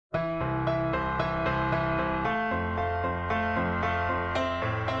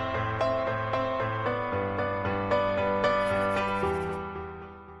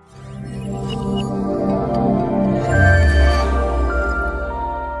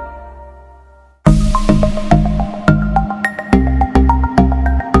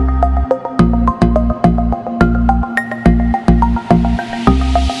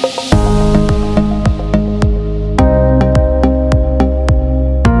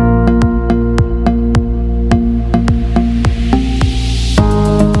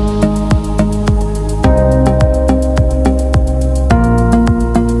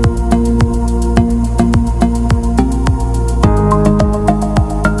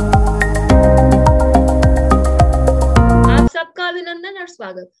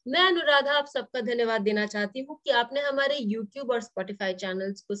स्वागत। मैं अनुराधा आप सबका धन्यवाद देना चाहती हूँ कि आपने हमारे YouTube और Spotify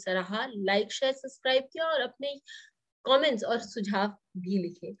चैनल्स को सराहा, लाइक, शेयर, सब्सक्राइब किया और अपने कमेंट्स और सुझाव भी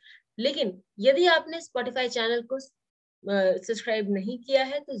लिखे। लेकिन यदि आपने Spotify चैनल को सब्सक्राइब नहीं किया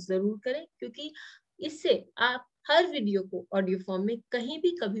है तो जरूर करें, क्योंकि इससे आप हर वीडियो को ऑडियो फॉर्म में कहीं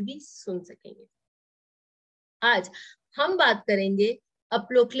भी कभी भी सुन सकेंगे। आज हम बात करेंगे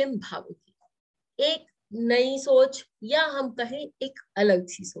अपलोक्लिम भावों की, एक नई सोच या हम कहें एक अलग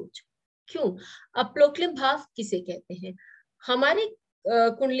सी सोच। क्यों अपलोक्लिम भाव किसे कहते हैं? हमारी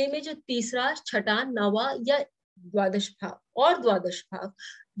कुंडली में जो तीसरा, छठा, नवा या द्वादश भाव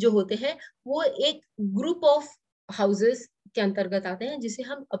जो होते हैं वो एक ग्रुप ऑफ हाउसेस के अंतर्गत आते हैं, जिसे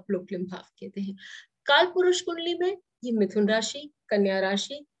हम अपलोक्लिम भाव कहते हैं। काल पुरुष कुंडली में ये मिथुन राशि, कन्या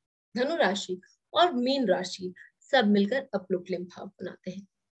राशि, धनु राशि और मीन राशि सब मिलकर अपलोक्लिम भाव बनाते हैं।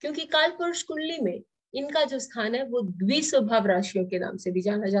 क्योंकि काल पुरुष कुंडली में इनका जो स्थान है वो द्विस्वभाव राशियों के नाम से भी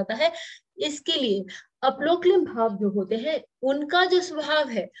जाना जाता है। इसके लिए अपलोक्लिम भाव जो होते हैं उनका जो स्वभाव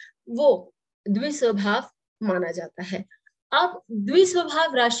है वो द्विस्वभाव माना जाता है। अब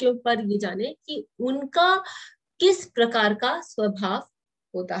द्विस्वभाव राशियों पर ये जाने कि उनका किस प्रकार का स्वभाव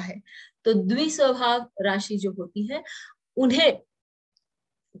होता है। तो द्विस्वभाव राशि जो होती है उन्हें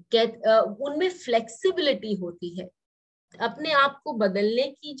उनमें फ्लेक्सिबिलिटी होती है, अपने आप को बदलने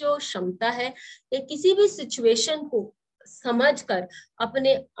की जो क्षमता है, या किसी भी सिचुएशन को समझकर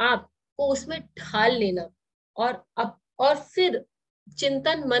अपने आप को उसमें ढाल लेना और फिर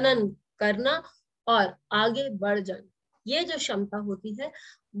चिंतन मनन करना और आगे बढ़ जाना, ये जो क्षमता होती है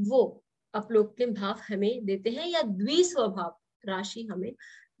वो अपलोक्लिम भाव हमें देते हैं या द्विस्वभाव राशि हमें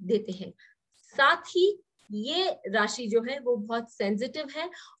देते हैं। साथ ही ये राशि जो है वो बहुत सेंसिटिव है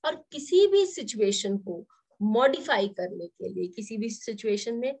और किसी भी सिचुएशन को मॉडिफाई करने के लिए, किसी भी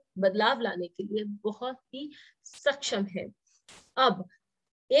सिचुएशन में बदलाव लाने के लिए बहुत ही सक्षम है। अब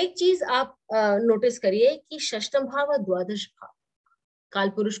एक चीज आप नोटिस करिए कि षष्ठम भाव और द्वादश भाव काल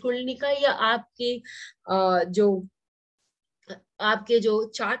पुरुष कुंडली का या आपके जो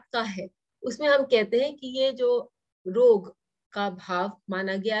चार्ट का है उसमें हम कहते हैं कि ये जो रोग का भाव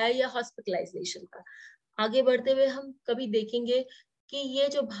माना गया है या हॉस्पिटलाइजेशन का। आगे बढ़ते हुए हम कभी देखेंगे कि ये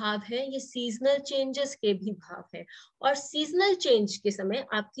जो भाव है ये सीजनल चेंजेस के भी भाव है, और सीजनल चेंज के समय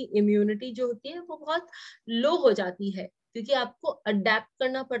आपकी इम्यूनिटी जो होती है वो बहुत लो हो जाती है, क्योंकि आपको अडेप्ट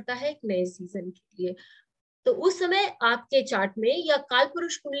करना पड़ता है एक नए सीजन के लिए। तो उस समय आपके चार्ट में या काल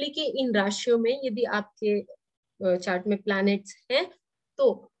पुरुष कुंडली के इन राशियों में यदि आपके चार्ट में प्लैनेट्स हैं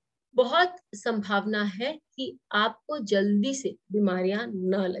तो बहुत संभावना है कि आपको जल्दी से बीमारियां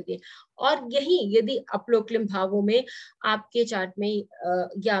न लगे। और यही यदि अपलोक्लिम भावों में आपके चार्ट में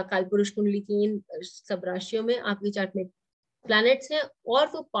या कालपुरुष कुंडली की इन सब राशियों में आपके चार्ट में प्लैनेट्स हैं और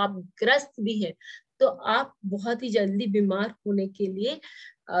वो पापग्रस्त भी है, तो आप बहुत ही जल्दी बीमार होने के लिए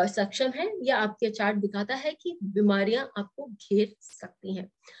सक्षम है, या आपके चार्ट दिखाता है कि बीमारियां आपको घेर सकती हैं।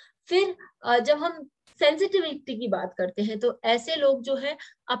 फिर जब हम सेंसिटिविटी की बात करते हैं तो ऐसे लोग जो है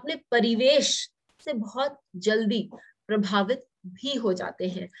अपने परिवेश से बहुत जल्दी प्रभावित भी हो जाते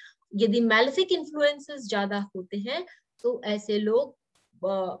हैं। यदि मैलेफिक इन्फ्लुएंसेस ज्यादा होते हैं तो ऐसे लोग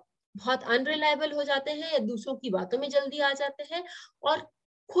बहुत अनरिलायबल हो जाते हैं या दूसरों की बातों में जल्दी आ जाते हैं और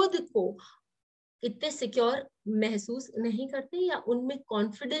खुद को इतने सिक्योर महसूस नहीं करते या उनमें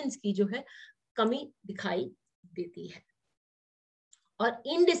कॉन्फिडेंस की जो है कमी दिखाई देती है। और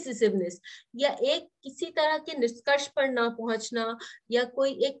इनडिसिसिवनेस या एक किसी तरह के निष्कर्ष पर ना पहुंचना या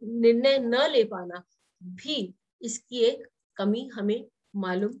कोई एक निर्णय न ले पाना भी इसकी एक कमी हमें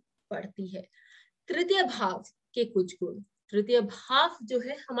मालूम पड़ती है। तृतीय भाव के कुछ गुण। तृतीय भाव जो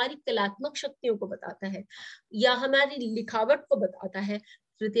है हमारी कलात्मक शक्तियों को बताता है या हमारी लिखावट को बताता है।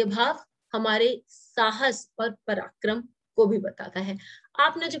 तृतीय भाव हमारे साहस और पराक्रम को भी बताता है।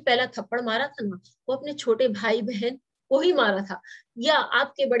 आपने जो पहला थप्पड़ मारा था ना, वो अपने छोटे भाई बहन को ही मारा था, या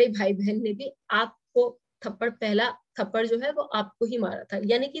आपके बड़े भाई बहन ने भी आपको पहला थप्पड़ जो है वो आपको ही मारा था।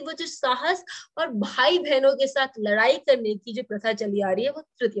 यानी कि वो जो साहस और भाई बहनों के साथ लड़ाई करने की जो प्रथा चली आ रही है वो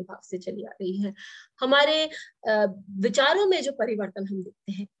तृतीय भाव से चली आ रही है। हमारे विचारों में जो परिवर्तन हम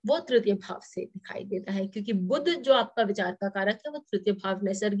देखते हैं वो तृतीय भाव से दिखाई देता है, क्योंकि बुध जो आपका विचार का कारक है वो तृतीय भाव,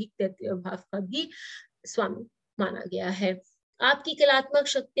 नैसर्गिक तृतीय भाव का भी स्वामी माना गया है। आपकी कलात्मक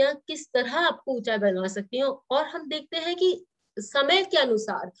शक्तियां किस तरह आपको ऊंचा बना सकती हैं, और हम देखते हैं कि समय के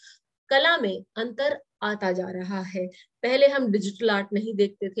अनुसार कला में अंतर आता जा रहा है। पहले हम डिजिटल आर्ट नहीं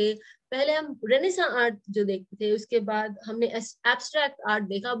देखते थे, पहले हम रेनेसां आर्ट जो देखते थे, उसके बाद हमने एब्स्ट्रैक्ट आर्ट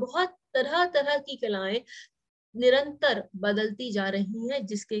देखा। बहुत तरह तरह की कलाएं निरंतर बदलती जा रही हैं,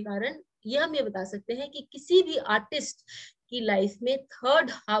 जिसके कारण हम ये बता सकते हैं कि किसी भी आर्टिस्ट की लाइफ में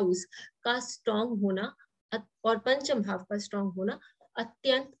थर्ड हाउस का स्ट्रॉन्ग होना और पंचम भाव का स्ट्रॉन्ग होना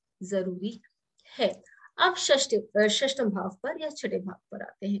अत्यंत जरूरी है। अब षष्ठम भाव पर या छठे भाव पर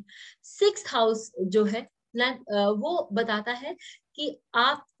आते हैं। 6th हाउस जो है वो बताता है कि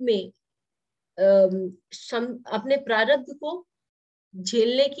आप में अपने प्रारब्ध को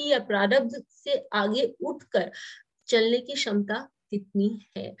झेलने की या प्रारब्ध से आगे उठकर चलने की क्षमता कितनी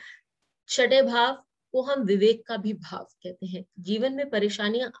है। छठे भाव को हम विवेक का भी भाव कहते हैं। जीवन में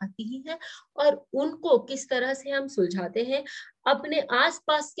परेशानियां आती ही हैं और उनको किस तरह से हम सुलझाते हैं, अपने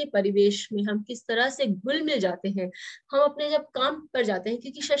आसपास के परिवेश में हम किस तरह से घुल मिल जाते हैं, हम अपने जब काम पर जाते हैं,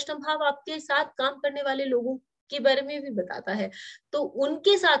 क्योंकि षष्ठम भाव आपके साथ काम करने वाले लोगों के बारे में भी बताता है, तो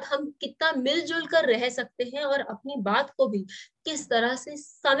उनके साथ हम कितना मिलजुल कर रह सकते हैं और अपनी बात को भी किस तरह से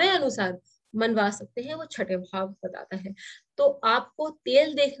समय अनुसार मनवा सकते हैं, वो छठे भाव बताता है। तो आपको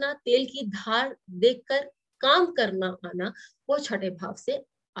तेल देखना, तेल की धार देखकर काम करना आना, वो छठे भाव से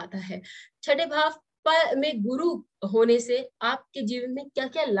आता है। छठे भाव पर में गुरु होने से आपके जीवन में क्या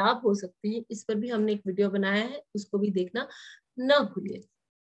क्या लाभ हो सकते हैं, इस पर भी हमने एक वीडियो बनाया है, उसको भी देखना ना भूलिए।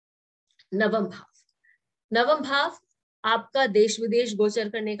 नवम भाव, नवम भाव आपका देश विदेश गोचर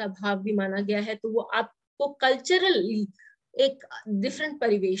करने का भाव भी माना गया है, तो वो आपको कल्चरली एक डिफरेंट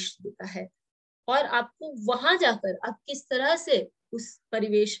परिवेश देता है और आपको वहां जाकर आप किस तरह से उस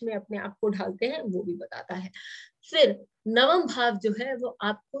परिवेश में अपने आप को ढालते हैं वो भी बताता है। फिर नवम भाव जो है वो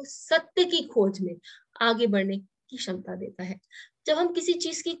आपको सत्य की खोज में आगे बढ़ने की क्षमता देता है। जब हम किसी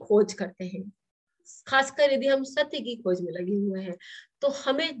चीज की खोज करते हैं, खासकर यदि हम सत्य की खोज में लगे हुए हैं, तो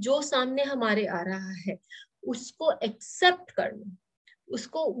हमें जो सामने हमारे आ रहा है उसको एक्सेप्ट करना,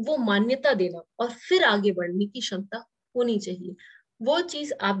 उसको वो मान्यता देना और फिर आगे बढ़ने की क्षमता होनी चाहिए। वो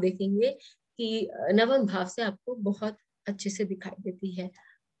चीज आप देखेंगे कि नवम भाव से आपको बहुत अच्छे से दिखाई देती है।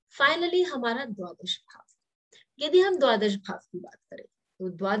 फाइनली हमारा द्वादश भाव, यदि हम द्वादश भाव की बात करें तो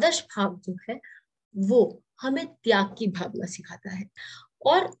द्वादश भाव जो है वो हमें त्याग की भावना सिखाता है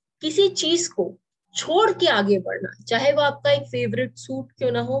और किसी चीज को छोड़ के आगे बढ़ना, चाहे वो आपका एक फेवरेट सूट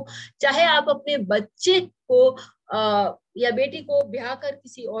क्यों ना हो, चाहे आप अपने बच्चे को या बेटी को ब्याह कर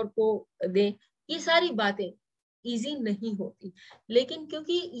किसी और को दें, ये सारी बातें इजी नहीं होती। लेकिन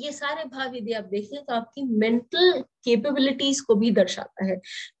क्योंकि ये सारे भाव यदि आप देखें तो आपकी मेंटल कैपेबिलिटीज को भी दर्शाता है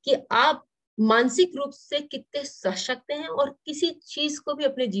कि आप मानसिक रूप से कितने सशक्त हैं और किसी चीज को भी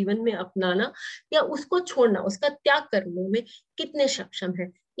अपने जीवन में अपनाना या उसको छोड़ना, उसका त्याग करने में कितने सक्षम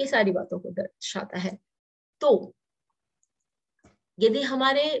है, ये सारी बातों को दर्शाता है। तो यदि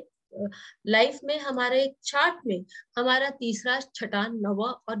हमारे लाइफ में, हमारे चार्ट में हमारा तीसरा, छठा,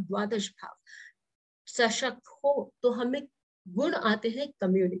 नवा और द्वादश भाव सशक्त हो तो हमें गुण आते हैं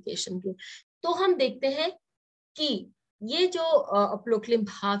कम्युनिकेशन के। तो हम देखते हैं कि ये जो अपलोक्लिम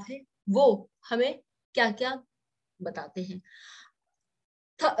भाव है वो हमें क्या क्या बताते हैं।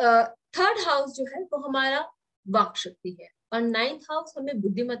 थर्ड हाउस जो है वो हमारा वाक शक्ति है और 9th हाउस हमें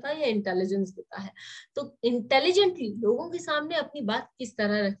बुद्धिमत्ता या इंटेलिजेंस देता है। तो इंटेलिजेंटली लोगों के सामने अपनी बात किस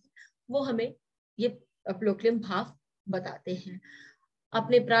तरह रखें, वो हमें ये अपलोक्लिम भाव बताते हैं।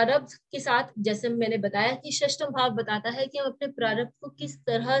 अपने प्रारब्ध के साथ, जैसे मैंने बताया कि षष्ठम भाव बताता है कि हम अपने प्रारब्ध को किस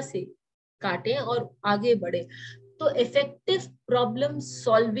तरह से काटें और आगे बढ़े। तो इफेक्टिव प्रॉब्लम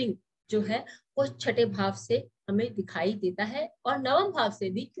सॉल्विंग जो है वो छठे भाव से हमें दिखाई देता है और नवम भाव से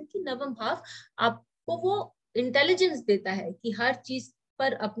भी, क्योंकि नवम भाव आपको वो इंटेलिजेंस देता है कि हर चीज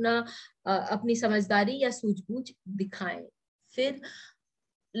पर अपनी समझदारी या सूझबूझ दिखाएं। फिर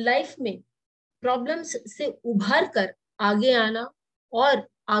लाइफ में प्रॉब्लम्स से उभर कर आगे आना और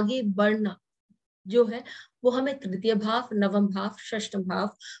आगे बढ़ना जो है वो हमें तृतीय भाव, नवम भाव, षष्ठम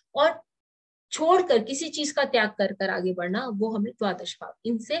भाव और छोड़कर किसी चीज का त्याग कर कर आगे बढ़ना वो हमें द्वादश भाव,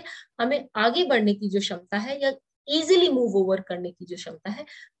 इनसे हमें आगे बढ़ने की जो क्षमता है या इजीली मूव ओवर करने की जो क्षमता है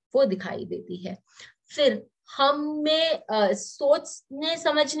वो दिखाई देती है। फिर हमें सोचने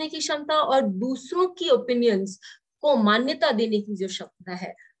समझने की क्षमता और दूसरों की ओपिनियंस को मान्यता देने की जो क्षमता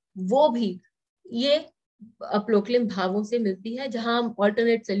है वो भी ये अपलोक्लिम भावों से मिलती है, जहां हम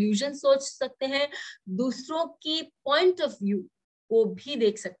ऑल्टरनेट सोल्यूशन सोच सकते हैं, दूसरों की पॉइंट ऑफ व्यू को भी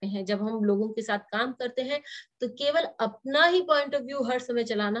देख सकते हैं। जब हम लोगों के साथ काम करते हैं तो केवल अपना ही पॉइंट ऑफ व्यू हर समय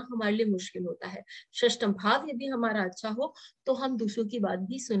चलाना हमारे लिए मुश्किल होता है। षष्ठम भाव यदि हमारा अच्छा हो तो हम दूसरों की बात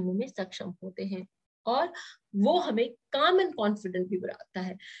भी सुनने में सक्षम होते हैं और वो हमें काम एंड कॉन्फिडेंट भी बनाता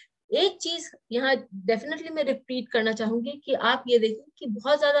है। एक चीज यहाँ डेफिनेटली मैं रिपीट करना चाहूंगी कि आप ये देखें कि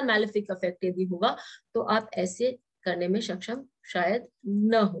बहुत ज्यादा मैलेफिक इफेक्ट यदि होगा तो आप ऐसे करने में सक्षम शायद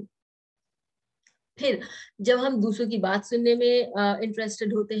न हो। फिर जब हम दूसरों की बात सुनने में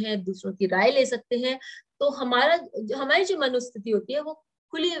इंटरेस्टेड होते हैं, दूसरों की राय ले सकते हैं, तो हमारी जो मनोस्थिति होती है वो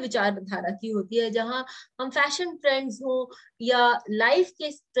खुली विचारधारा की होती है, जहां हम फैशन ट्रेंड्स हो या लाइफ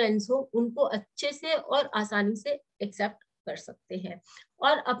के ट्रेंड्स हो उनको अच्छे से और आसानी से एक्सेप्ट कर सकते हैं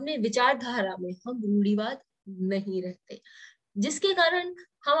और अपने विचारधारा में हम रूढ़िवाद नहीं रहते, जिसके कारण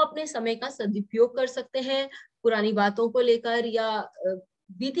हम अपने समय का सदुपयोग कर सकते हैं। पुरानी बातों को लेकर या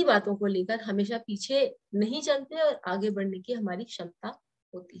बीती बातों को लेकर हमेशा पीछे नहीं चलते और आगे बढ़ने की हमारी क्षमता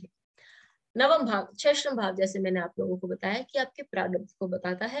होती है। नवम भाव, छठम भाव, जैसे मैंने आप लोगों को बताया कि आपके प्रारब्ध को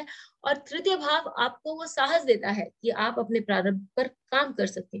बताता है, और तृतीय भाव आपको वो साहस देता है कि आप अपने प्रारब्ध पर काम कर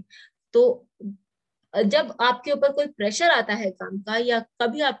सकें। तो जब आपके ऊपर कोई प्रेशर आता है काम का, या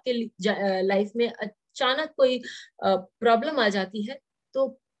कभी आपके लाइफ में अचानक कोई प्रॉब्लम आ जाती है, तो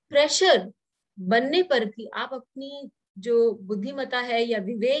प्रेशर बनने पर भी आप अपनी जो बुद्धिमत्ता है या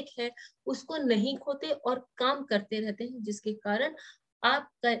विवेक है उसको नहीं खोते और काम करते रहते हैं, जिसके कारण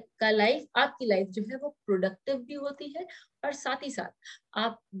आपकी लाइफ जो है वो प्रोडक्टिव भी होती है और साथ ही साथ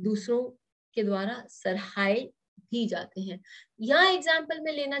आप दूसरों के द्वारा सराहाए भी जाते हैं। यहाँ एग्जाम्पल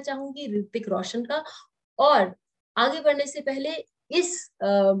मैं लेना चाहूंगी ऋतिक रोशन का। और आगे बढ़ने से पहले इस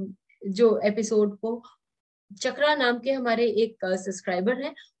जो एपिसोड को चक्रा नाम के हमारे एक सब्सक्राइबर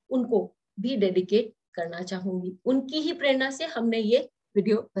हैं उनको भी डेडिकेट करना चाहूंगी। उनकी ही प्रेरणा से हमने ये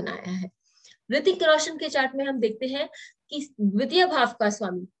वीडियो बनाया है। ऋतिक रोशन के चार्ट में हम देखते हैं कि द्वितीय भाव का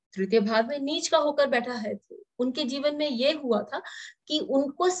स्वामी तृतीय भाव में नीच का होकर बैठा है। उनके जीवन में ये हुआ था कि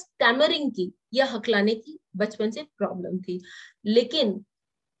उनको स्टैमरिंग की या हकलाने की बचपन से प्रॉब्लम थी, लेकिन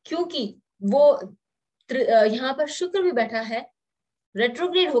क्योंकि वो यहाँ पर शुक्र भी बैठा है,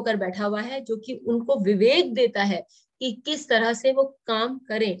 रेट्रोग्रेड होकर बैठा हुआ है, जो कि उनको विवेक देता है कि किस तरह से वो काम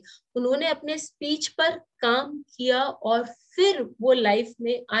करें। उन्होंने अपने स्पीच पर काम किया और फिर वो लाइफ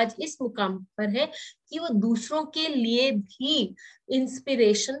में आज इस मुकाम पर है कि वो दूसरों के लिए भी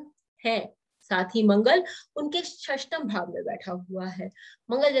इंस्पिरेशन है। साथ ही मंगल उनके षष्ठम भाव में बैठा हुआ है।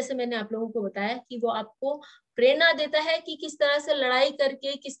 मंगल, जैसे मैंने आप लोगों को बताया, कि वो आपको प्रेरणा देता है कि किस तरह से लड़ाई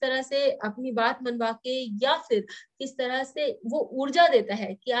करके, किस तरह से अपनी बात मनवा के, या फिर किस तरह से वो ऊर्जा देता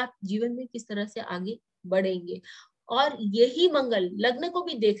है कि आप जीवन में किस तरह से आगे बढ़ेंगे। और यही मंगल लग्न को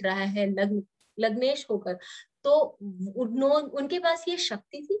भी देख रहा है, लग्नेश होकर। तो उनके पास ये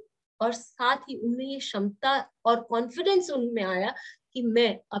शक्ति थी और साथ ही उनमें ये क्षमता और कॉन्फिडेंस उनमें आया कि मैं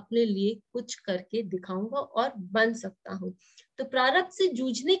अपने लिए कुछ करके दिखाऊंगा और बन सकता हूँ। तो प्रारब्ध से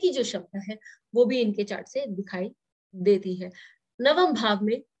जूझने की जो क्षमता है वो भी इनके चार्ट से दिखाई देती है। नवम भाव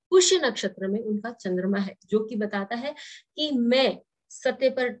में पुष्य नक्षत्र में उनका चंद्रमा है, जो कि बताता है कि मैं सत्य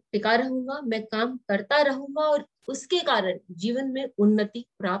पर टिका रहूंगा, मैं काम करता रहूंगा और उसके कारण जीवन में उन्नति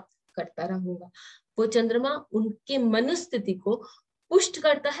प्राप्त करता रहूंगा। वो चंद्रमा उनके मनोस्थिति को पुष्ट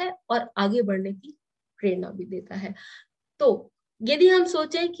करता है और आगे बढ़ने की प्रेरणा भी देता है। तो यदि हम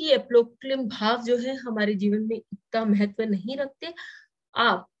सोचें कि एप्लोक्लिम भाव जो है हमारे जीवन में इतना महत्व नहीं रखते,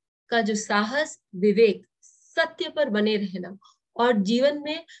 आपका जो साहस, विवेक, सत्य पर बने रहना और जीवन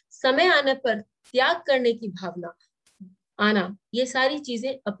में समय आने पर त्याग करने की भावना आना, ये सारी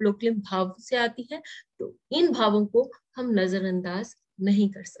चीजें अप्लोक्लिम भाव से आती हैं। तो इन भावों को हम नजरअंदाज नहीं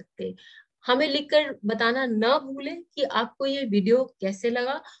कर सकते। हमें लिखकर बताना ना भूलें कि आपको ये वीडियो कैसे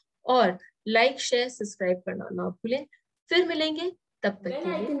लगा, और लाइक, शेयर, सब्सक्राइब करना ना भूलें। फिर मिलेंगे, तब तक के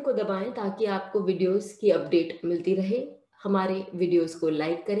लिए आइकन को दबाएं ताकि आपको वीडियोस की अपडेट मिलती रहे। हमारे वीडियोस को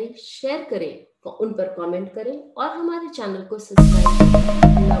लाइक करें, शेयर करें, उन पर कमेंट करें और हमारे चैनल को सब्सक्राइब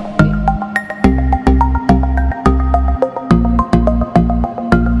करना ना भूलें।